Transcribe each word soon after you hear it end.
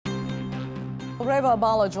Reva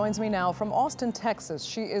Bhalla joins me now from Austin, Texas.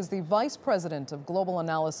 She is the Vice President of Global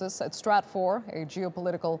Analysis at Stratfor, a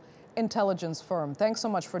geopolitical intelligence firm. Thanks so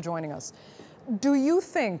much for joining us. Do you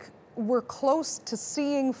think we're close to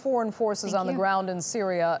seeing foreign forces on the ground in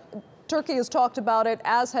Syria? Turkey has talked about it,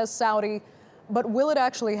 as has Saudi, but will it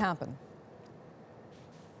actually happen?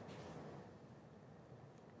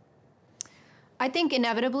 I think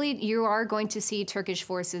inevitably you are going to see Turkish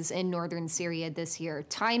forces in northern Syria this year.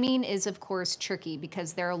 Timing is, of course, tricky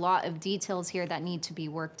because there are a lot of details here that need to be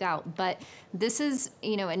worked out. But this is,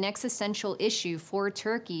 an existential issue for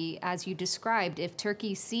Turkey, as you described. If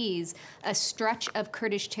Turkey sees a stretch of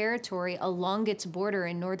Kurdish territory along its border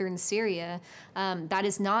in northern Syria, that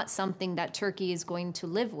is not something that Turkey is going to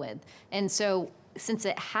live with. And so, since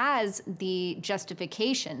it has the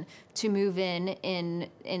justification to move in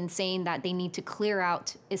saying that they need to clear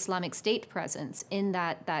out Islamic State presence in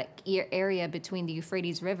that area between the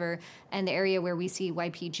Euphrates River and the area where we see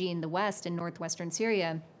YPG in the west and northwestern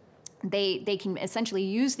Syria, they can essentially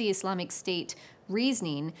use the Islamic State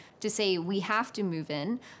reasoning to say we have to move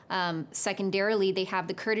in. Secondarily, they have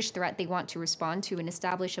the Kurdish threat they want to respond to and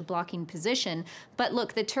establish a blocking position. But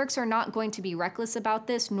look, the Turks are not going to be reckless about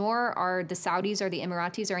this, nor are the Saudis or the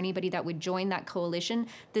Emiratis or anybody that would join that coalition.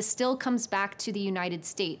 This still comes back to the United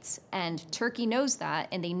States. And Turkey knows that,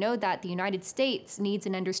 and they know that the United States needs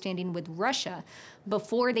an understanding with Russia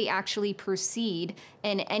before they actually proceed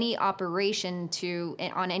in any operation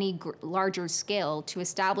on any larger scale to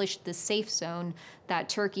establish the safe zone that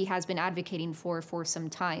Turkey has been advocating for some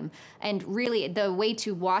time. And really, the way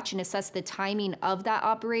to watch and assess the timing of that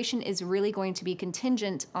operation is really going to be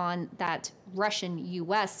contingent on that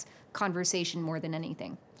Russian-U.S. conversation more than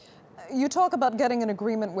anything. You talk about getting an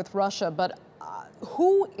agreement with Russia, but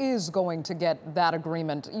who is going to get that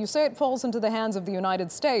agreement? You say it falls into the hands of the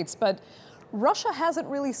United States, but Russia hasn't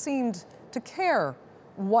really seemed to care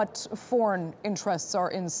what foreign interests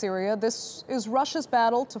are in Syria. This is Russia's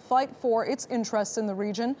battle to fight for its interests in the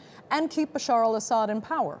region and keep Bashar al-Assad in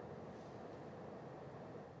power.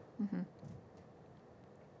 Mm-hmm.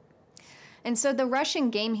 And so the Russian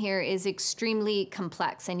game here is extremely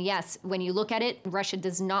complex. And yes, when you look at it, Russia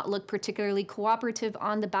does not look particularly cooperative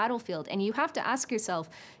on the battlefield. And you have to ask yourself,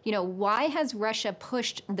 why has Russia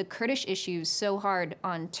pushed the Kurdish issues so hard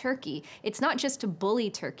on Turkey? It's not just to bully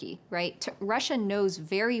Turkey, right? Russia knows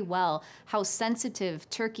very well how sensitive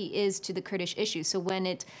Turkey is to the Kurdish issue. So when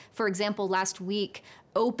it, for example, last week,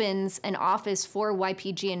 opens an office for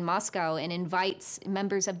YPG in Moscow and invites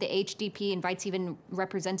members of the HDP, invites even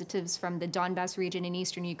representatives from the Donbas region in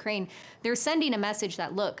eastern Ukraine, they're sending a message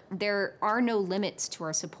that, look, there are no limits to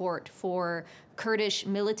our support for Kurdish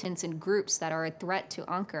militants and groups that are a threat to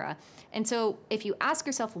Ankara. And so if you ask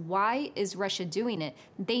yourself, why is Russia doing it?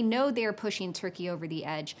 They know they're pushing Turkey over the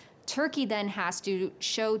edge. Turkey then has to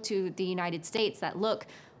show to the United States that, look,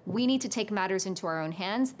 we need to take matters into our own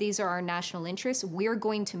hands. These are our national interests. We're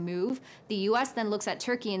going to move. The U.S. then looks at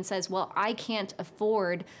Turkey and says, well, I can't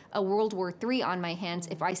afford a World War III on my hands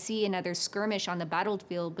if I see another skirmish on the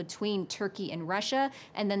battlefield between Turkey and Russia.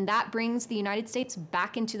 And then that brings the United States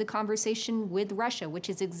back into the conversation with Russia, which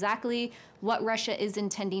is exactly what Russia is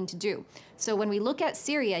intending to do. So when we look at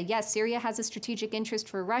Syria, yes, Syria has a strategic interest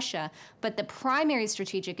for Russia, but the primary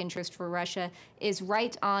strategic interest for Russia is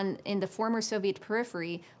right in the former Soviet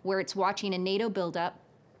periphery, where it's watching a NATO buildup.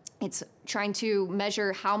 It's trying to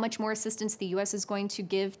measure how much more assistance the U.S. is going to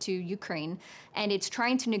give to Ukraine, and it's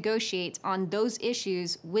trying to negotiate on those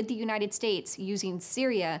issues with the United States using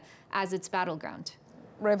Syria as its battleground.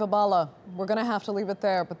 Reva Bhalla, we're going to have to leave it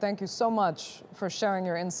there, but thank you so much for sharing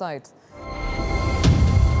your insight.